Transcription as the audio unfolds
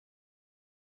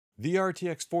The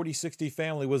RTX 4060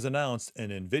 family was announced in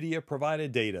NVIDIA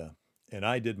Provided data, and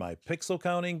I did my pixel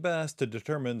counting best to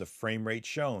determine the frame rate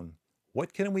shown.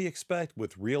 What can we expect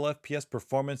with real FPS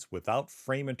performance without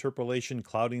frame interpolation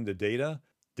clouding the data?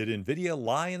 Did NVIDIA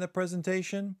lie in the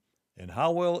presentation? And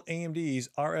how will AMD's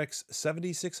RX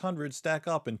 7600 stack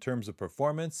up in terms of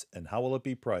performance, and how will it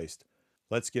be priced?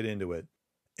 Let's get into it.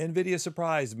 NVIDIA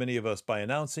surprised many of us by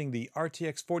announcing the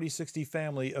RTX 4060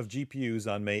 family of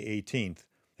GPUs on May 18th.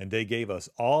 And they gave us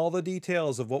all the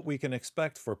details of what we can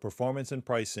expect for performance and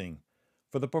pricing.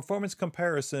 For the performance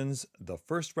comparisons, the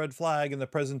first red flag in the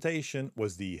presentation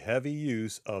was the heavy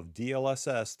use of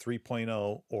DLSS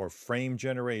 3.0 or frame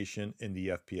generation in the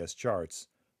FPS charts.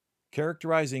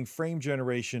 Characterizing frame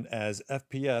generation as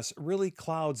FPS really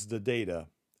clouds the data.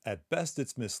 At best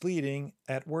it's misleading,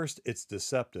 at worst it's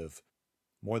deceptive.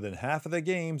 More than half of the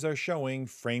games are showing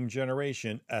frame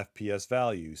generation FPS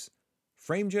values.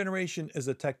 Frame generation is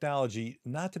a technology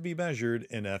not to be measured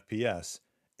in FPS.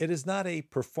 It is not a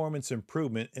performance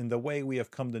improvement in the way we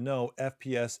have come to know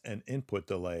FPS and input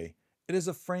delay. It is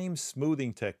a frame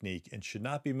smoothing technique and should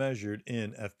not be measured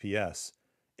in FPS.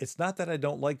 It's not that I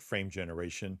don't like frame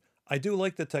generation. I do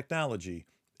like the technology.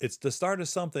 It's the start of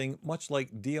something much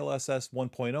like DLSS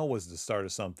 1.0 was the start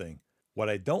of something. What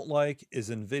I don't like is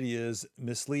NVIDIA's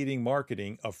misleading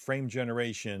marketing of frame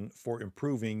generation for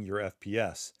improving your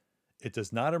FPS. It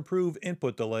does not improve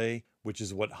input delay, which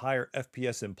is what higher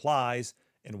FPS implies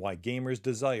and why gamers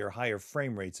desire higher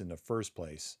frame rates in the first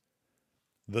place.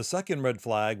 The second red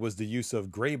flag was the use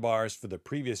of gray bars for the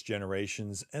previous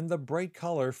generations and the bright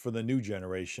color for the new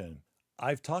generation.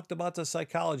 I've talked about the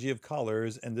psychology of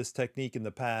colors and this technique in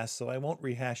the past, so I won't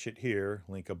rehash it here,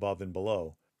 link above and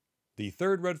below. The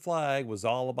third red flag was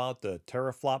all about the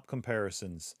teraflop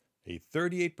comparisons. A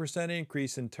 38%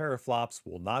 increase in teraflops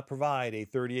will not provide a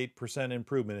 38%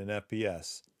 improvement in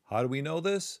FPS. How do we know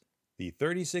this? The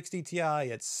 3060 Ti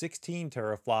at 16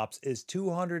 teraflops is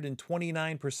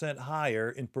 229% higher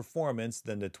in performance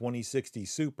than the 2060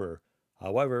 Super.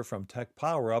 However, from Tech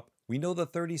PowerUp, we know the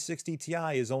 3060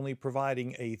 Ti is only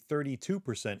providing a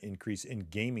 32% increase in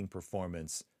gaming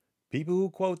performance. People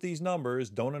who quote these numbers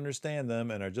don't understand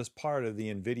them and are just part of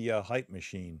the NVIDIA hype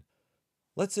machine.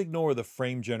 Let's ignore the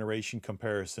frame generation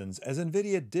comparisons, as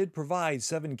NVIDIA did provide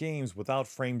 7 games without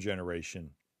frame generation.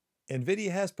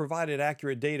 NVIDIA has provided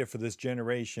accurate data for this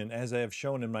generation, as I have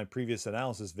shown in my previous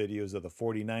analysis videos of the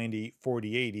 4090,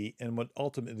 4080, and what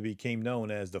ultimately became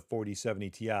known as the 4070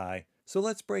 Ti. So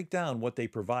let's break down what they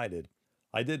provided.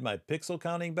 I did my pixel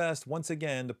counting best once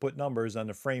again to put numbers on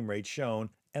the frame rate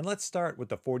shown, and let's start with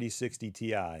the 4060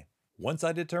 Ti. Once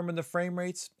I determined the frame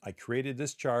rates, I created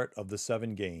this chart of the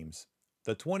 7 games.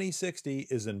 The 2060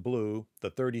 is in blue, the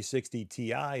 3060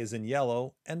 Ti is in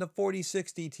yellow, and the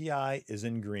 4060 Ti is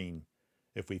in green.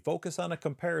 If we focus on a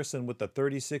comparison with the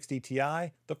 3060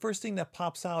 Ti, the first thing that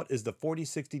pops out is the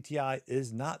 4060 Ti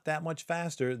is not that much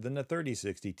faster than the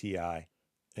 3060 Ti.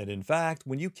 And in fact,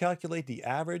 when you calculate the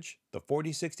average, the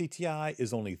 4060 Ti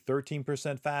is only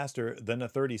 13% faster than the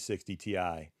 3060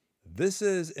 Ti. This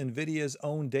is NVIDIA's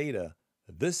own data.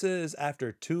 This is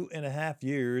after 2.5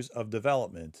 years of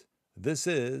development. This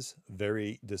is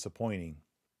very disappointing.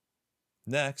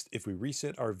 Next, if we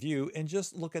reset our view and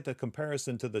just look at the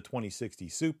comparison to the 2060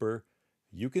 Super,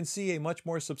 you can see a much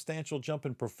more substantial jump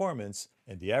in performance,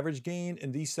 and the average gain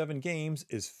in these 7 games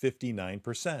is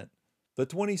 59%. The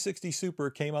 2060 Super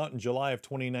came out in July of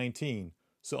 2019,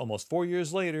 so almost 4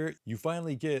 years later, you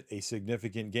finally get a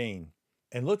significant gain.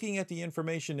 And looking at the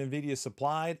information NVIDIA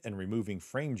supplied and removing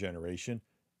frame generation,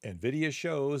 NVIDIA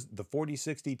shows the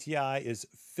 4060 Ti is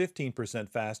 15%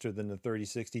 faster than the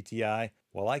 3060 Ti,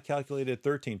 while I calculated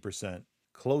 13%.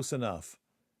 Close enough.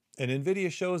 And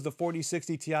NVIDIA shows the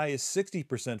 4060 Ti is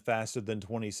 60% faster than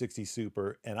 2060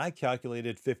 Super, and I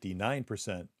calculated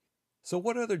 59%. So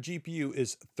what other GPU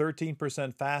is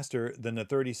 13% faster than the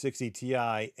 3060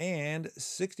 Ti and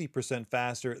 60%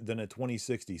 faster than a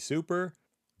 2060 Super?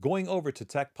 Going over to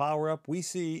Tech PowerUp, we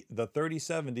see the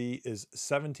 3070 is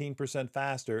 17%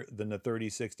 faster than the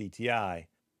 3060 Ti,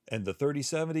 and the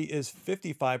 3070 is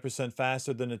 55%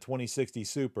 faster than the 2060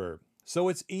 Super. So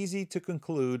it's easy to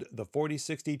conclude the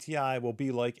 4060 Ti will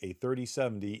be like a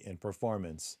 3070 in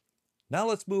performance. Now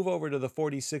let's move over to the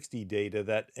 4060 data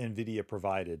that NVIDIA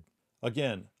provided.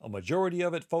 Again, a majority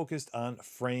of it focused on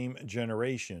frame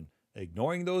generation.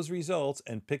 Ignoring those results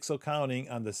and pixel counting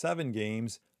on the 7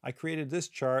 games, I created this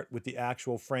chart with the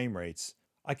actual frame rates.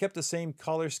 I kept the same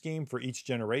color scheme for each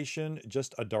generation,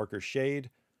 just a darker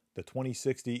shade. The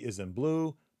 2060 is in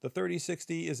blue, the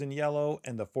 3060 is in yellow,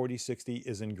 and the 4060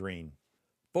 is in green.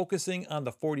 Focusing on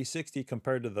the 4060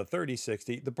 compared to the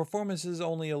 3060, the performance is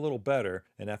only a little better,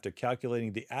 and after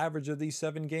calculating the average of these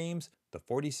 7 games, the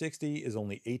 4060 is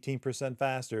only 18%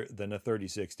 faster than the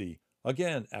 3060.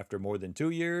 Again, after more than 2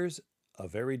 years, a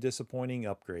very disappointing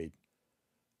upgrade.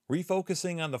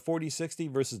 Refocusing on the 4060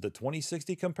 versus the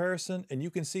 2060 comparison, and you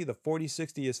can see the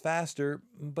 4060 is faster,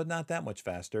 but not that much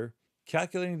faster.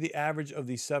 Calculating the average of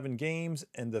these 7 games,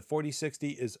 and the 4060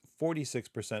 is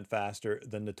 46% faster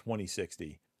than the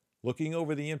 2060. Looking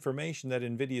over the information that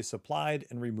NVIDIA supplied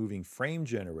and removing frame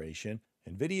generation,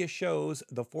 NVIDIA shows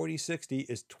the 4060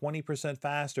 is 20%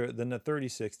 faster than the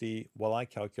 3060, while I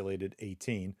calculated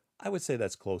 18. I would say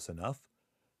that's close enough.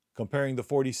 Comparing the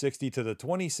 4060 to the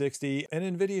 2060,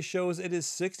 and NVIDIA shows it is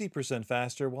 60%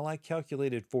 faster, while I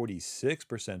calculated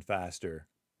 46% faster.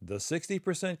 The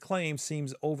 60% claim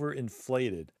seems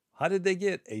overinflated. How did they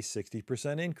get a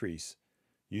 60% increase?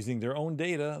 Using their own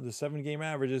data, the 7-game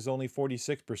average is only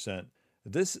 46%.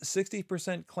 This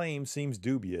 60% claim seems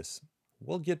dubious.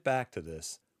 We'll get back to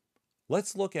this.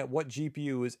 Let's look at what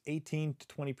GPU is 18 to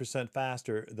 20%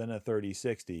 faster than a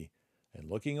 3060. And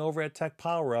looking over at Tech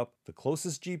PowerUp, the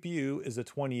closest GPU is a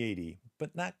 2080,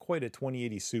 but not quite a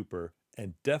 2080 Super,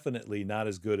 and definitely not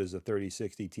as good as a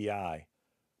 3060 Ti.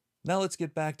 Now let's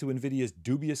get back to NVIDIA's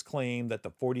dubious claim that the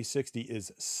 4060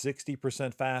 is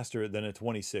 60% faster than a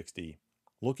 2060.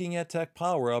 Looking at Tech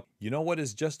PowerUp, you know what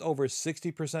is just over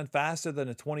 60% faster than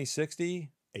a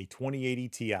 2060? A 2080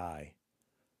 Ti.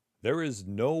 There is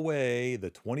no way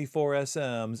the 24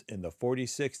 SMs in the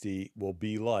 4060 will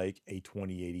be like a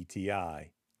 2080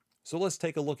 Ti. So let's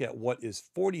take a look at what is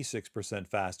 46%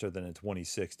 faster than a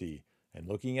 2060. And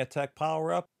looking at Tech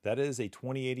PowerUp, that is a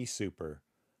 2080 Super.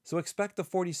 So expect the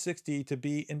 4060 to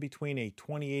be in between a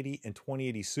 2080 and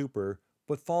 2080 Super,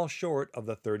 but fall short of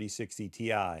the 3060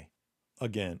 Ti.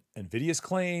 Again, NVIDIA's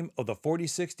claim of the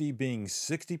 4060 being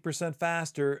 60%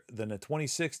 faster than a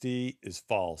 2060 is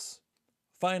false.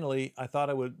 Finally, I thought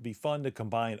it would be fun to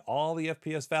combine all the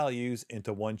FPS values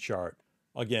into one chart.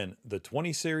 Again, the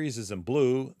 20 series is in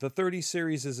blue, the 30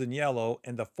 series is in yellow,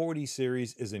 and the 40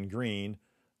 series is in green.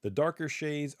 The darker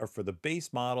shades are for the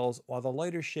base models, while the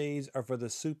lighter shades are for the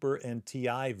Super and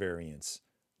Ti variants.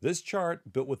 This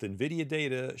chart, built with NVIDIA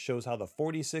data, shows how the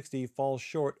 4060 falls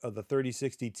short of the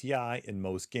 3060 Ti in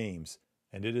most games,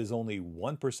 and it is only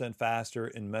 1% faster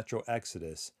in Metro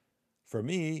Exodus. For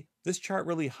me, this chart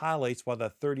really highlights why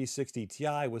the 3060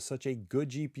 Ti was such a good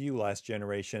GPU last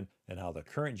generation and how the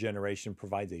current generation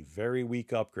provides a very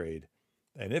weak upgrade.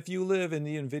 And if you live in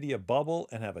the NVIDIA bubble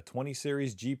and have a 20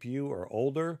 series GPU or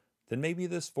older, then maybe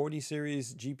this 40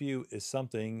 series GPU is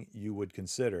something you would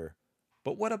consider.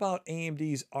 But what about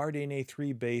AMD's RDNA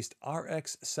 3 based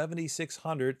RX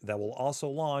 7600 that will also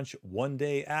launch one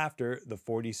day after the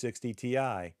 4060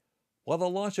 Ti? While the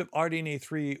launch of RDNA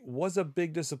 3 was a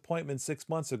big disappointment 6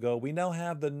 months ago, we now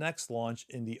have the next launch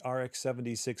in the RX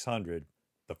 7600.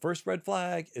 The first red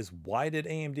flag is, why did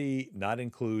AMD not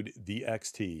include the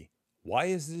XT? Why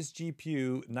is this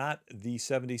GPU not the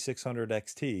 7600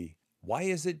 XT? Why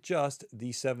is it just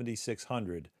the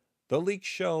 7600? The leaks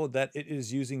show that it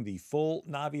is using the full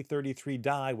Navi 33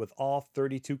 die with all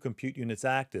 32 compute units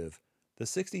active. The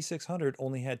 6600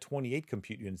 only had 28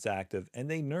 compute units active,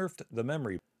 and they nerfed the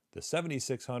memory. The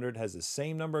 7600 has the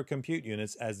same number of compute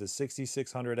units as the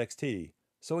 6600 XT.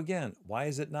 So again, why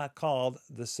is it not called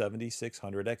the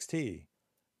 7600 XT?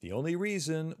 The only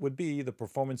reason would be the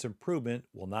performance improvement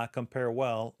will not compare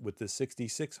well with the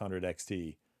 6600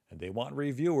 XT, and they want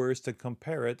reviewers to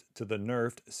compare it to the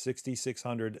nerfed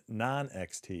 6600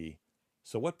 non-XT.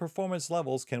 So what performance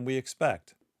levels can we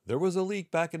expect? There was a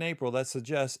leak back in April that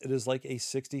suggests it is like a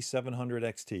 6700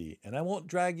 XT, and I won't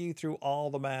drag you through all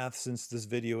the math since this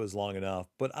video is long enough,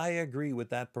 but I agree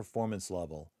with that performance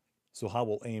level. So how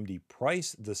will AMD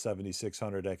price the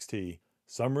 7600 XT?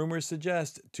 Some rumors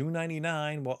suggest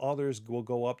 $299, while others will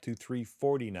go up to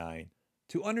 $349.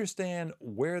 To understand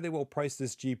where they will price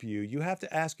this GPU, you have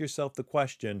to ask yourself the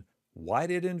question, why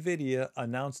did NVIDIA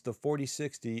announce the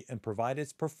 4060 and provide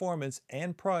its performance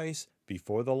and price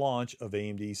before the launch of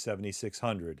AMD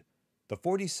 7600? The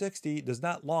 4060 does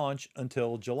not launch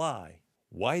until July.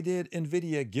 Why did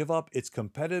NVIDIA give up its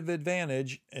competitive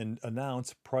advantage and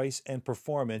announce price and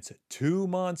performance 2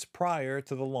 months prior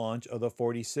to the launch of the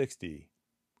 4060?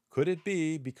 Could it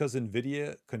be because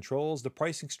NVIDIA controls the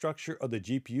pricing structure of the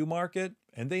GPU market,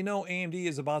 and they know AMD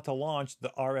is about to launch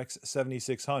the RX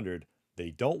 7600?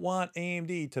 They don't want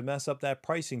AMD to mess up that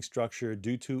pricing structure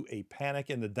due to a panic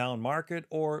in the down market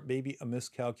or maybe a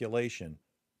miscalculation.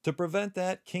 To prevent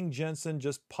that, King Jensen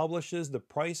just publishes the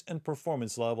price and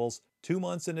performance levels 2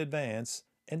 months in advance,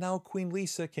 and now Queen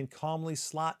Lisa can calmly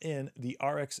slot in the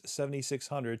RX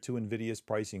 7600 to NVIDIA's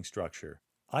pricing structure.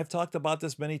 I've talked about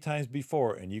this many times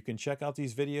before, and you can check out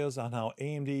these videos on how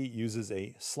AMD uses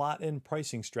a slot-in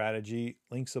pricing strategy,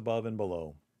 links above and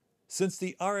below. Since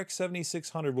the RX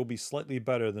 7600 will be slightly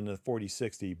better than the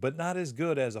 4060, but not as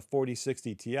good as a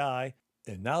 4060 Ti,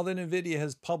 and now that NVIDIA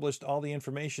has published all the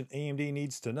information AMD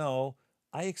needs to know,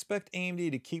 I expect AMD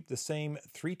to keep the same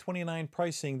 $329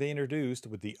 pricing they introduced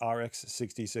with the RX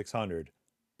 6600.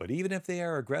 But even if they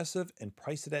are aggressive and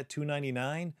price it at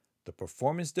 $299, the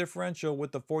performance differential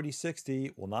with the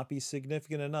 4060 will not be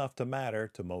significant enough to matter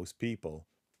to most people.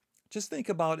 Just think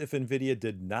about if NVIDIA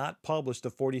did not publish the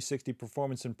 4060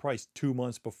 performance and price 2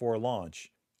 months before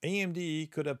launch.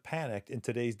 AMD could have panicked in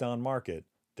today's down market.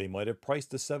 They might have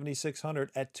priced the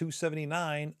 7600 at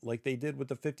 $279 like they did with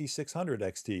the 5600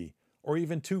 XT, or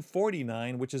even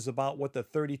 $249, which is about what the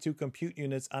 32 compute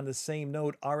units on the same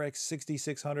node RX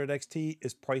 6600 XT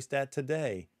is priced at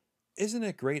today. Isn't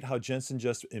it great how Jensen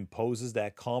just imposes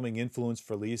that calming influence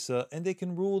for Lisa, and they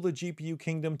can rule the GPU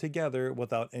kingdom together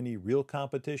without any real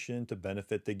competition to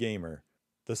benefit the gamer?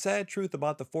 The sad truth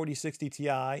about the 4060 Ti,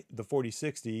 the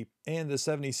 4060, and the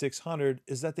 7600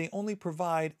 is that they only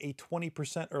provide a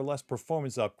 20% or less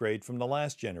performance upgrade from the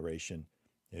last generation.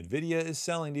 NVIDIA is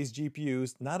selling these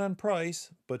GPUs not on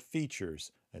price, but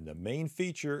features, and the main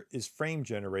feature is frame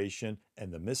generation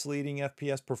and the misleading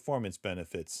FPS performance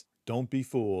benefits. Don't be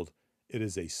fooled. It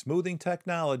is a smoothing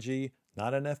technology,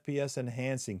 not an FPS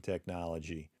enhancing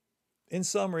technology. In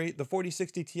summary, the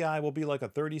 4060 Ti will be like a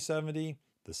 3070,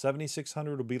 the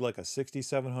 7600 will be like a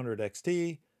 6700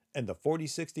 XT, and the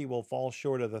 4060 will fall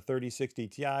short of the 3060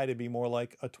 Ti to be more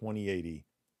like a 2080.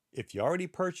 If you already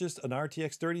purchased an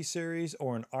RTX 30 series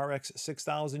or an RX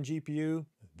 6000 GPU,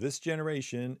 this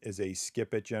generation is a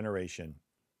skip-it generation.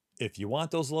 If you want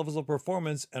those levels of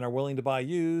performance and are willing to buy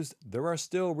used, there are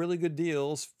still really good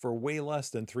deals for way less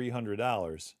than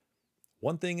 $300.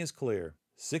 One thing is clear,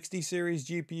 60 series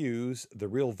GPUs, the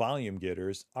real volume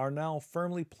getters, are now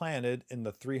firmly planted in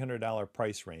the $300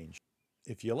 price range.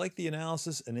 If you like the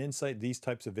analysis and insight these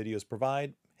types of videos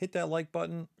provide, hit that like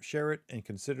button, share it, and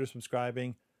consider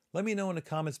subscribing. Let me know in the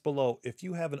comments below if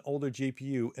you have an older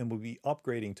GPU and will be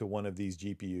upgrading to one of these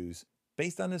GPUs.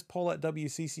 Based on this poll at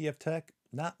WCCF Tech,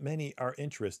 not many are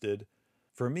interested.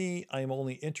 For me, I am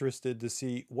only interested to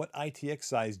see what ITX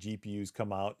size GPUs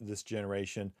come out this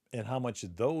generation and how much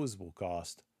those will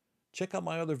cost. Check out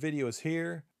my other videos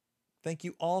here. Thank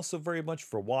you all so very much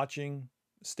for watching.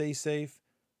 Stay safe,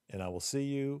 and I will see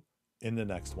you in the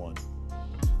next one.